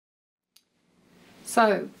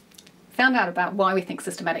So, found out about why we think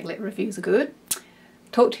systematic lit reviews are good.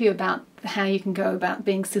 Talked to you about how you can go about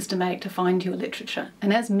being systematic to find your literature.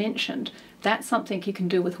 And as mentioned, that's something you can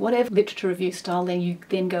do with whatever literature review style then you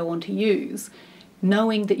then go on to use.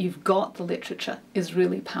 Knowing that you've got the literature is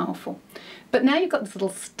really powerful. But now you've got this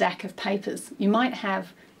little stack of papers. You might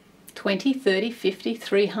have 20, 30, 50,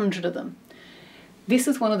 300 of them. This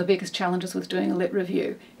is one of the biggest challenges with doing a lit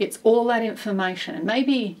review. It's all that information, and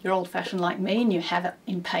maybe you're old-fashioned like me and you have it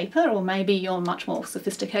in paper, or maybe you're much more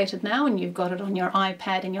sophisticated now and you've got it on your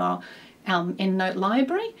iPad in your EndNote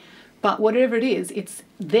library. But whatever it is, it's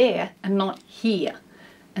there and not here.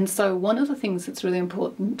 And so one of the things that's really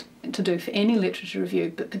important to do for any literature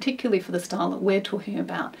review, but particularly for the style that we're talking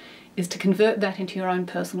about, is to convert that into your own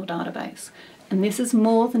personal database. And this is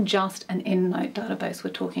more than just an EndNote database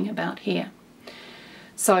we're talking about here.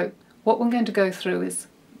 So what we're going to go through is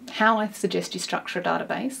how I suggest you structure a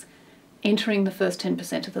database, entering the first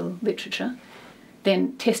 10% of the literature,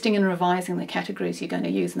 then testing and revising the categories you're going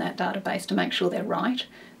to use in that database to make sure they're right,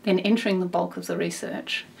 then entering the bulk of the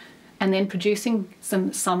research, and then producing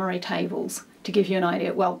some summary tables to give you an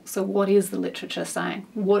idea, well, so what is the literature saying?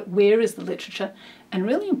 Where is the literature? And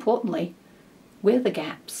really importantly, where are the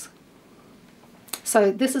gaps?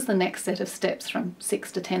 So this is the next set of steps from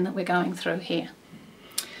 6 to 10 that we're going through here.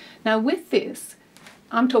 Now with this,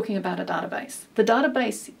 I'm talking about a database. The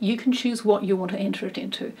database, you can choose what you want to enter it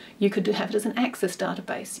into. You could have it as an Access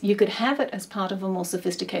database. You could have it as part of a more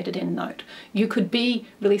sophisticated EndNote. You could be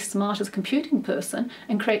really smart as a computing person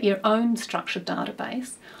and create your own structured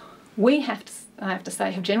database. We I have to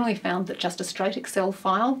say, have generally found that just a straight Excel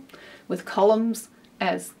file with columns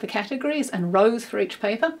as the categories and rows for each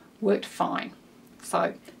paper worked fine.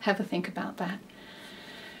 So have a think about that.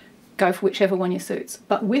 Go for whichever one you suits.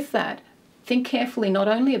 But with that, think carefully not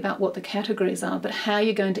only about what the categories are, but how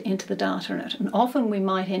you're going to enter the data in it. And often we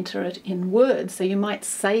might enter it in words, so you might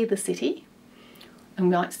say the city, and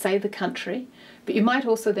we might say the country, but you might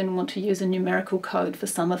also then want to use a numerical code for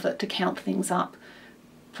some of it to count things up,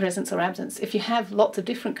 presence or absence. If you have lots of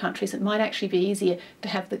different countries, it might actually be easier to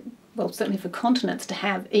have well, certainly for continents, to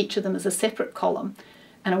have each of them as a separate column,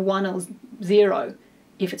 and a 1 or 0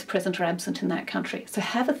 if it's present or absent in that country. So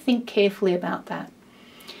have a think carefully about that.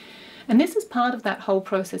 And this is part of that whole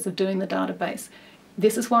process of doing the database.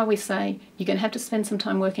 This is why we say you're going to have to spend some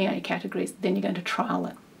time working out your categories, then you're going to trial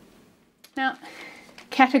it. Now,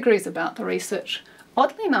 categories about the research.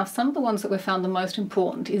 Oddly enough, some of the ones that we've found the most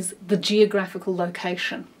important is the geographical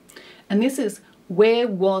location. And this is, where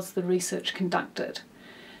was the research conducted?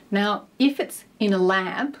 Now, if it's in a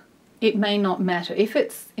lab, it may not matter. If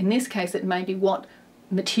it's, in this case, it may be what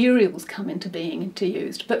materials come into being and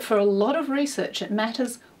used. But for a lot of research, it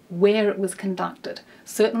matters where it was conducted.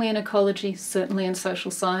 Certainly in ecology, certainly in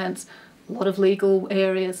social science, a lot of legal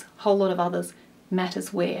areas, a whole lot of others,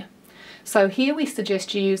 matters where. So here we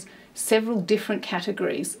suggest you use several different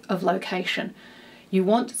categories of location. You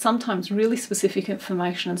want sometimes really specific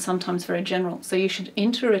information and sometimes very general, so you should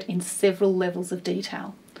enter it in several levels of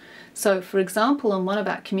detail. So for example, on one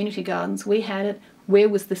about community gardens, we had it, where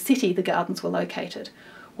was the city the gardens were located?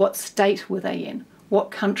 What state were they in? What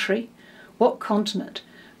country? What continent?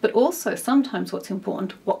 But also sometimes what's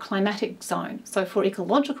important, what climatic zone. So for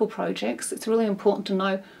ecological projects, it's really important to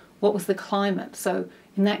know what was the climate. So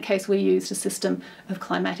in that case, we used a system of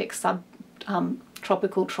climatic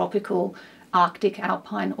subtropical, tropical, Arctic,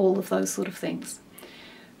 alpine, all of those sort of things.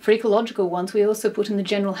 For ecological ones, we also put in the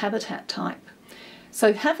general habitat type.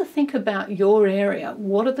 So have a think about your area.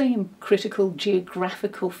 What are the critical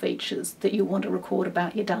geographical features that you want to record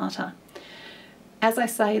about your data? As I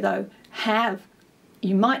say though,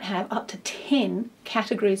 you might have up to 10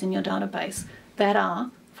 categories in your database that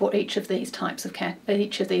are for each of these types of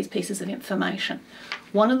each of these pieces of information.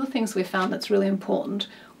 One of the things we've found that's really important,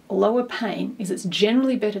 although a pain, is it's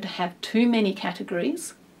generally better to have too many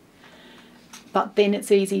categories, but then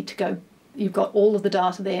it's easy to go, you've got all of the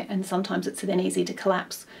data there, and sometimes it's then easy to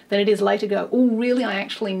collapse. Then it is later go, oh really, I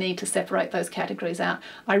actually need to separate those categories out.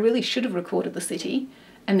 I really should have recorded the city,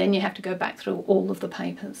 and then you have to go back through all of the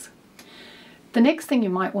papers. The next thing you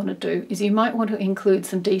might want to do is you might want to include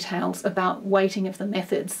some details about weighting of the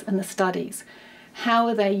methods and the studies. How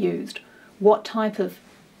are they used? What type of,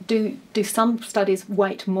 do some studies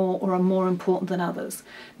weight more or are more important than others?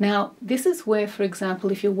 Now, this is where, for example,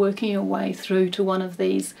 if you're working your way through to one of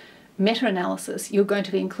these meta-analysis, you're going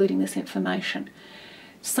to be including this information.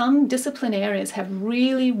 Some discipline areas have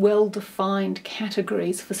really well-defined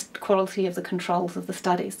categories for quality of the controls of the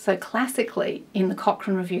studies. So classically, in the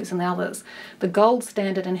Cochrane reviews and the others, the gold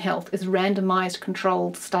standard in health is randomised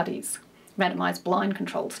controlled studies, randomised blind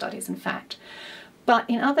controlled studies, in fact. But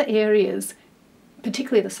in other areas,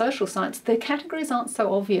 particularly the social science, the categories aren't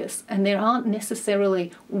so obvious, and there aren't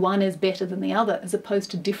necessarily one is better than the other as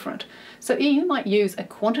opposed to different. So you might use a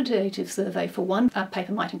quantitative survey for one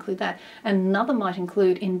paper, might include that, and another might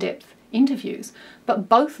include in-depth interviews, but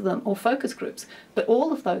both of them, or focus groups, but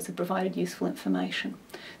all of those have provided useful information.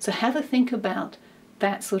 So have a think about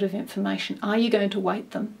that sort of information. Are you going to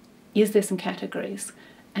weight them? Is there some categories?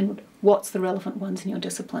 And what's the relevant ones in your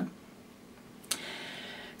discipline?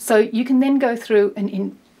 So you can then go through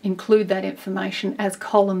and include that information as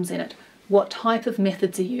columns in it. What type of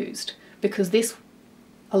methods are used? Because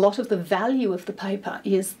a lot of the value of the paper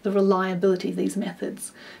is the reliability of these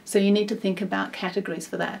methods. So you need to think about categories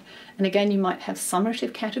for that. And again, you might have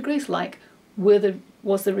summative categories like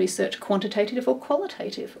was the research quantitative or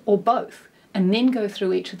qualitative, or both, and then go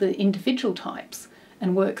through each of the individual types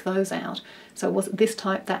and work those out. So was it this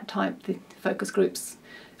type, that type, the focus groups,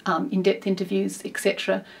 in-depth interviews,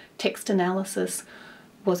 etc., text analysis,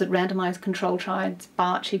 was it randomised control trials,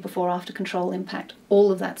 Barchi, before-after control impact,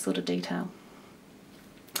 all of that sort of detail.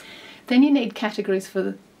 Then you need categories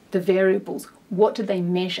for the variables. What did they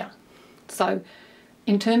measure? So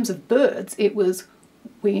in terms of birds,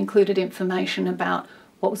 we included information about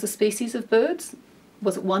what was the species of birds,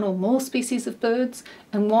 was it one or more species of birds,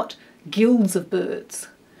 and what guilds of birds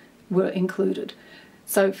were included.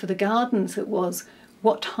 So for the gardens, it was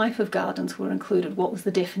what type of gardens were included, what was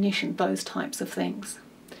the definition, those types of things.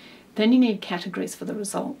 Then you need categories for the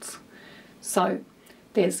results. So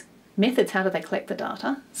there's methods, how do they collect the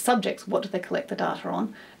data, subjects, what do they collect the data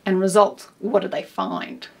on, and results, what do they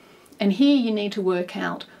find. And here you need to work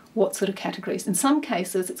out what sort of categories. In some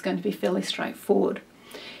cases it's going to be fairly straightforward.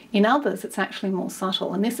 In others it's actually more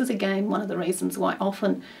subtle, and this is again one of the reasons why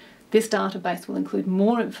often this database will include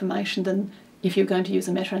more information than if you're going to use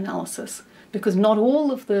a meta-analysis, because not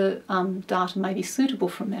all of the data may be suitable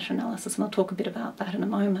for meta-analysis, and I'll talk a bit about that in a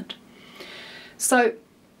moment. So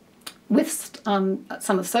with some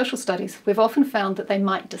of the social studies, we've often found that they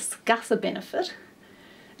might discuss a benefit,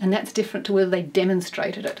 and that's different to whether they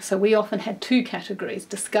demonstrated it. So we often had two categories,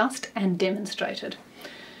 discussed and demonstrated.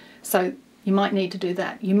 So you might need to do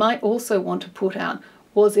that. You might also want to put out,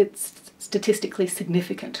 was it statistically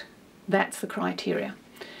significant? That's the criteria.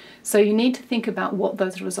 So you need to think about what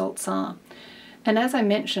those results are. And as I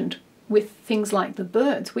mentioned, with things like the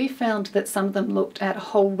birds, we found that some of them looked at a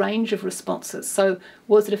whole range of responses. So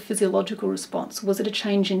was it a physiological response? Was it a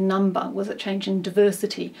change in number? Was it a change in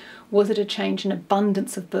diversity? Was it a change in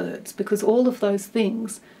abundance of birds? Because all of those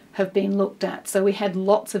things have been looked at. So we had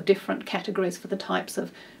lots of different categories for the types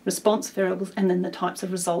of response variables and then the types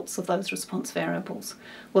of results of those response variables.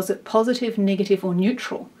 Was it positive, negative, or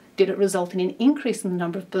neutral? Did it result in an increase in the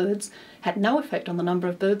number of birds, had no effect on the number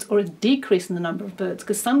of birds, or a decrease in the number of birds?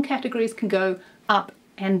 Because some categories can go up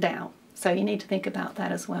and down. So you need to think about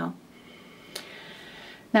that as well.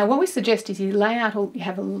 Now what we suggest is you lay out, you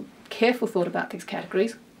have a careful thought about these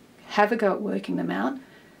categories, have a go at working them out,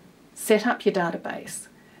 set up your database,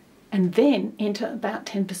 and then enter about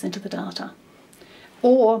 10% of the data.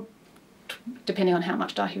 Or, depending on how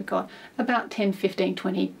much data you've got, about 10, 15,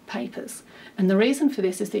 20 papers. And the reason for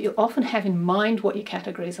this is that you'll often have in mind what your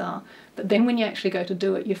categories are, but then when you actually go to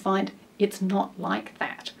do it, you find it's not like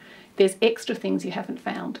that. There's extra things you haven't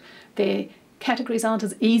found. Their categories aren't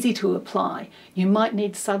as easy to apply. You might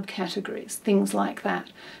need subcategories, things like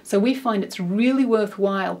that. So we find it's really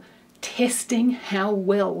worthwhile testing how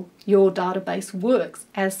well your database works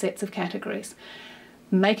as sets of categories,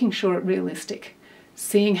 making sure it's realistic,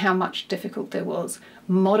 seeing how much difficult there was,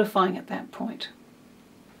 modifying at that point.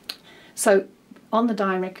 So on the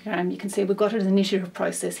diagram you can see we've got an iterative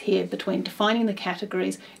process here between defining the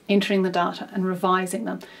categories, entering the data and revising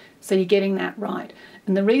them. So you're getting that right.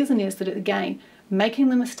 And the reason is that, again, making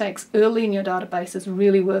the mistakes early in your database is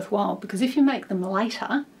really worthwhile, because if you make them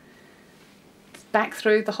later, it's back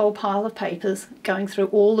through the whole pile of papers, going through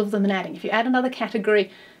all of them and adding. If you add another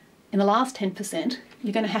category in the last 10%,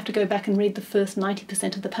 you're going to have to go back and read the first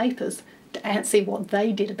 90% of the papers to see what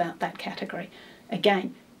they did about that category.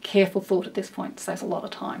 Again, careful thought at this point, saves a lot of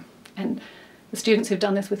time. And the students who've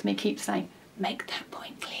done this with me keep saying, make that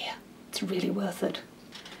point clear. It's really worth it.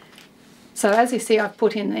 So as you see, I've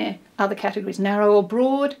put in there other categories, narrow or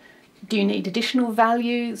broad. Do you need additional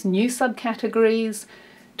values, new subcategories?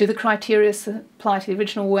 Do the criteria apply to the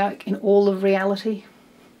original work in all of reality?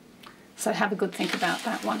 So have a good think about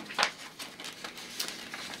that one.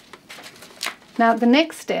 Now the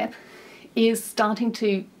next step is starting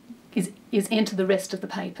to enter the rest of the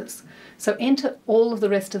papers. So enter all of the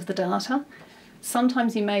rest of the data.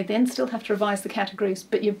 Sometimes you may then still have to revise the categories,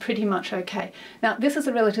 but you're pretty much okay. Now this is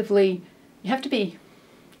a relatively you have to be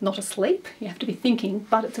not asleep, you have to be thinking,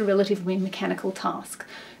 but it's a relatively mechanical task.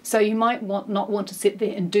 So you might not want to sit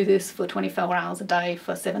there and do this for 24 hours a day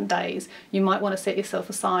for 7 days. You might want to set yourself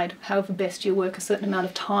aside, however best you work, a certain amount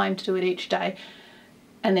of time to do it each day,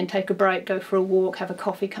 and then take a break, go for a walk, have a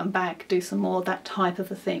coffee, come back, do some more, that type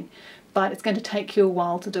of a thing. But it's going to take you a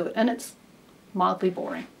while to do it, and it's mildly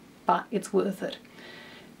boring, but it's worth it.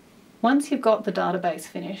 Once you've got the database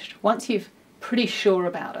finished, once you're pretty sure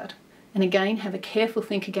about it, and again, have a careful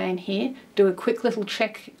think again here, do a quick little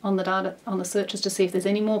check on the data, on the searches to see if there's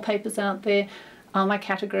any more papers out there. Are my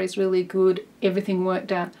categories really good? Everything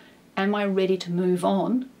worked out? Am I ready to move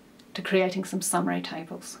on to creating some summary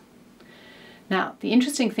tables? Now, the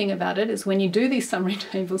interesting thing about it is when you do these summary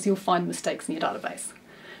tables, you'll find mistakes in your database.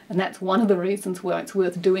 And that's one of the reasons why it's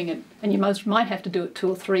worth doing it. And you might have to do it 2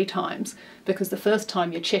 or 3 times, because the first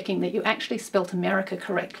time you're checking that you actually spelt America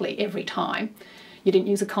correctly every time. You didn't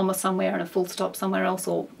use a comma somewhere and a full stop somewhere else,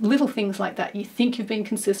 or little things like that. You think you've been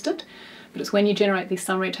consistent, but it's when you generate these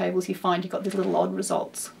summary tables you find you've got these little odd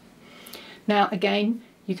results. Now again,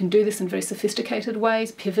 you can do this in very sophisticated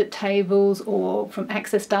ways, pivot tables or from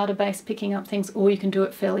Access database picking up things, or you can do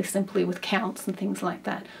it fairly simply with counts and things like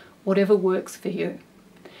that, whatever works for you.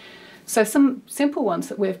 So some simple ones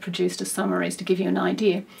that we've produced as summaries to give you an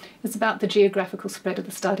idea is about the geographical spread of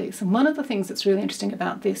the studies. And one of the things that's really interesting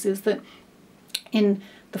about this is that in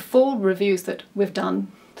the 4 reviews that we've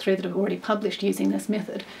done, 3 that have already published using this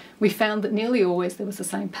method, we found that nearly always there was the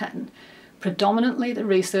same pattern. Predominantly the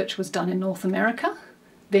research was done in North America,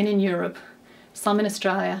 then in Europe, some in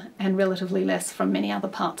Australia, and relatively less from many other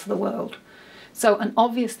parts of the world. So an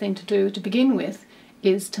obvious thing to do to begin with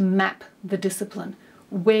is to map the discipline.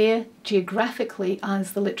 Where geographically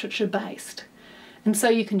is the literature based? And so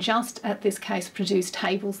you can just, at this case, produce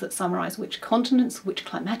tables that summarise which continents, which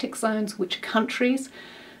climatic zones, which countries.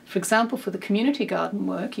 For example, for the community garden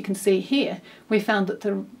work, you can see here, we found that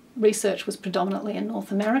the research was predominantly in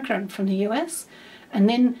North America and from the US. And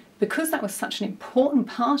then, because that was such an important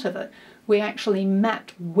part of it, we actually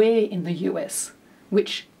mapped where in the US,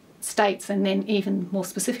 which states, and then even more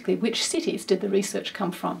specifically, which cities did the research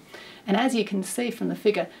come from. And as you can see from the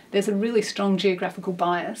figure, there's a really strong geographical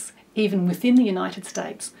bias even within the United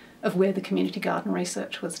States, of where the community garden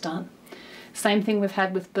research was done. Same thing we've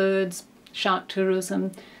had with birds, shark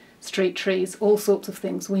tourism, street trees, all sorts of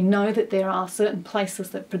things. We know that there are certain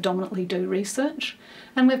places that predominantly do research,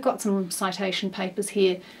 and we've got some citation papers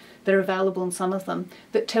here that are available in some of them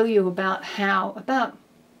that tell you about how about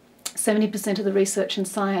 70% of the research in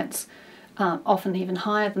science, often even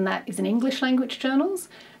higher than that, is in English language journals,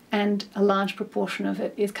 and a large proportion of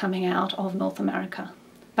it is coming out of North America.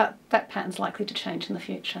 But that pattern's likely to change in the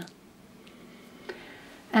future.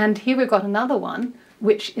 And here we've got another one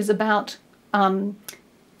which is about some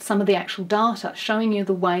of the actual data, showing you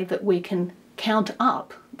the way that we can count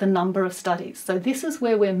up the number of studies. So this is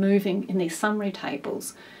where we're moving in these summary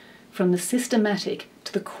tables from the systematic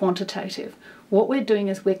to the quantitative. What we're doing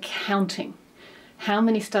is we're counting how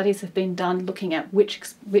many studies have been done looking at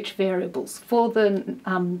which variables. For the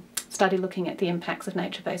study looking at the impacts of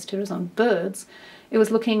nature-based tourism on birds, it was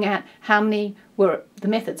looking at how many were the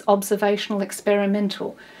methods, observational,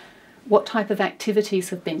 experimental, what type of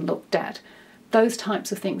activities have been looked at, those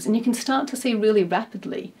types of things. And you can start to see really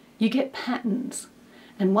rapidly, you get patterns.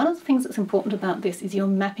 And one of the things that's important about this is you're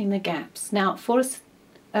mapping the gaps. Now, for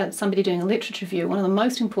somebody doing a literature review, one of the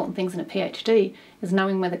most important things in a PhD is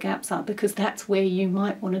knowing where the gaps are, because that's where you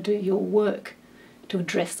might want to do your work to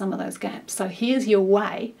address some of those gaps. So here's your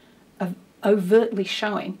way of overtly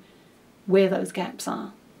showing where those gaps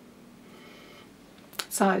are.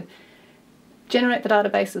 So generate the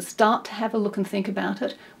databases, start to have a look and think about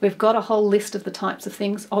it. We've got a whole list of the types of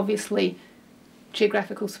things, obviously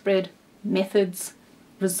geographical spread, methods,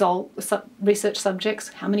 research subjects,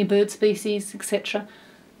 how many bird species, etc.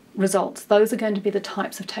 Results. Those are going to be the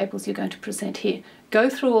types of tables you're going to present here. Go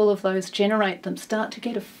through all of those, generate them, start to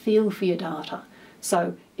get a feel for your data.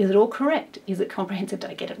 So is it all correct? Is it comprehensive?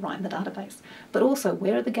 Did I get it right in the database? But also,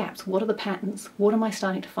 where are the gaps? What are the patterns? What am I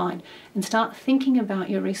starting to find? And start thinking about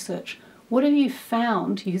your research. What have you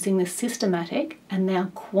found using this systematic and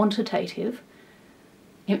now quantitative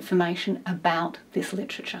information about this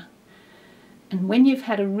literature? And when you've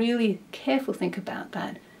had a really careful think about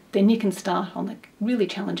that, then you can start on the really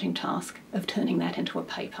challenging task of turning that into a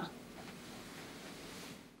paper.